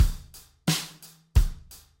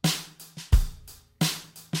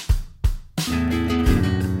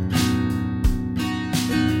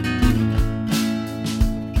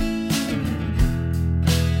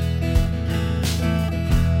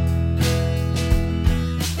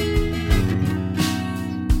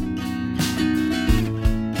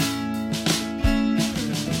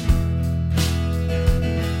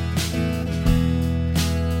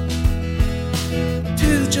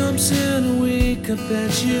I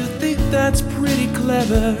bet you think that's pretty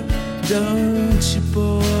clever, don't you,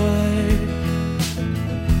 boy?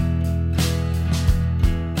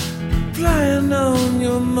 Flying on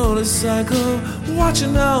your motorcycle,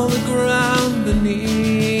 watching all the ground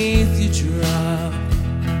beneath you drop.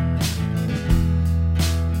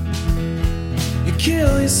 You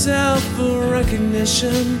kill yourself for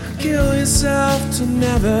recognition, kill yourself to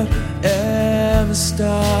never ever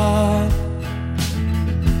stop.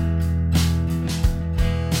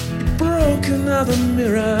 You broke another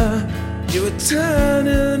mirror, you were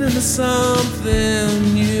turning into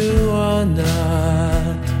something you are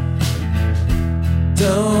not.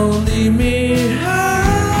 Don't leave me high,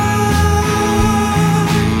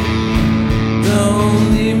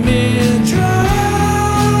 don't leave me dry,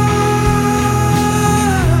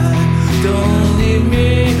 don't leave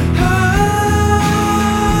me high,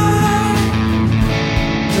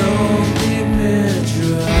 don't leave me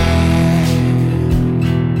dry.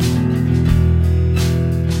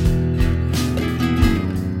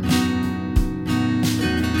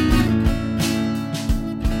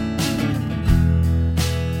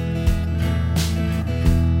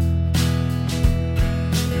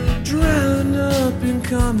 Drown up in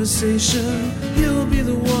conversation, you'll be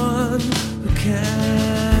the one who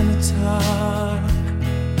cannot talk.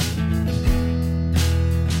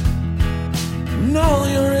 And all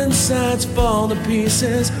your insides fall to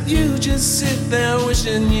pieces, you just sit there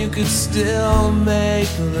wishing you could still make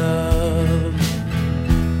love.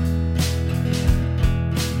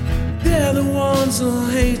 They're the ones who'll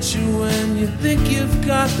hate you when you think you've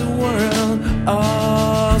got the world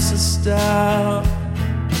all sussed out.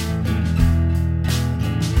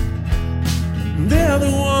 They're the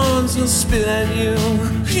ones who'll spit at you,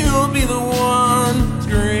 you'll be the one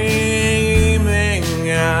screaming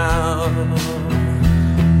out.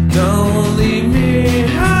 Don't leave me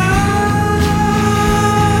high,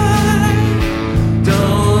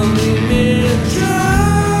 don't leave me dry,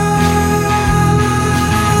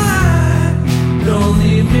 don't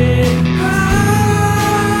leave me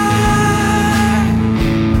high,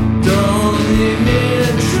 don't leave me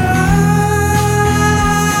dry.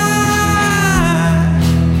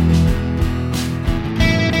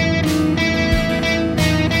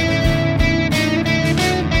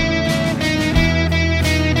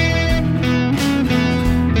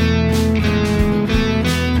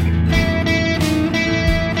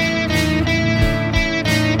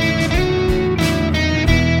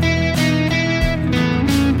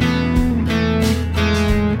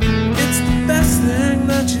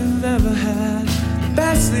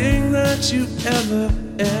 You ever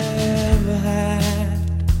had.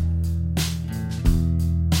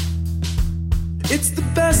 It's the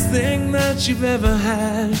best thing that you've ever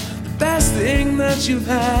had. The best thing that you've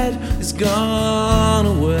had is gone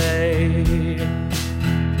away.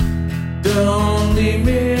 Don't leave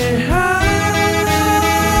me